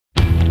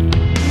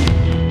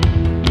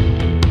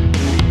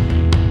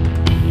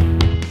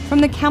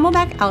From the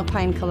CamelBak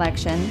Alpine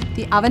collection,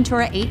 the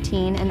Aventura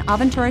 18 and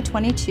Aventura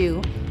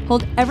 22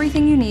 hold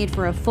everything you need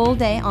for a full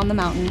day on the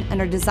mountain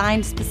and are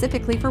designed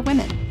specifically for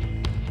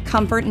women.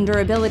 Comfort and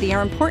durability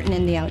are important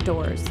in the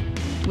outdoors.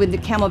 With the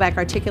CamelBak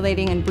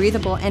articulating and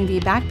breathable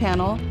NV back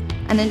panel,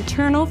 an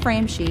internal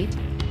frame sheet,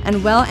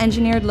 and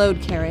well-engineered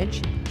load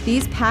carriage,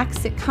 these packs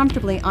sit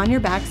comfortably on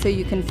your back so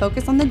you can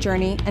focus on the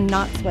journey and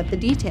not sweat the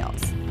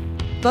details.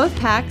 Both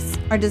packs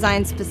are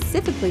designed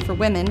specifically for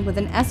women with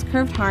an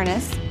S-curved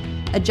harness,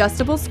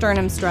 adjustable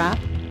sternum strap,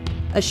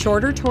 a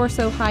shorter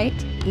torso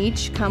height,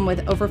 each come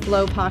with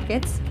overflow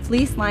pockets,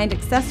 fleece-lined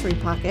accessory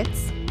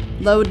pockets,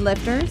 load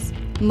lifters,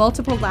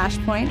 multiple lash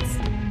points,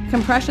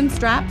 compression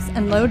straps,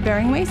 and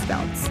load-bearing waist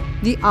belts.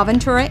 The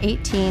Aventura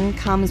 18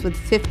 comes with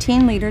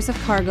 15 liters of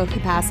cargo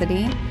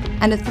capacity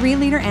and a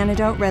 3-liter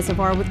Antidote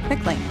reservoir with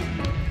quick link.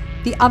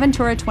 The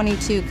Aventura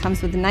 22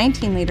 comes with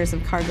 19 liters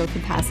of cargo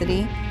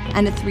capacity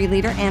and a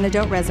 3-liter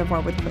Antidote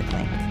reservoir with quick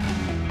link.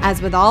 As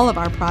with all of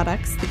our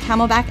products, the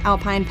CamelBak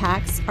Alpine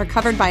packs are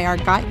covered by our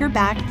Got Your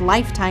Back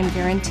lifetime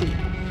guarantee.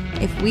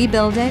 If we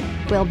build it,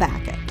 we'll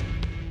back it.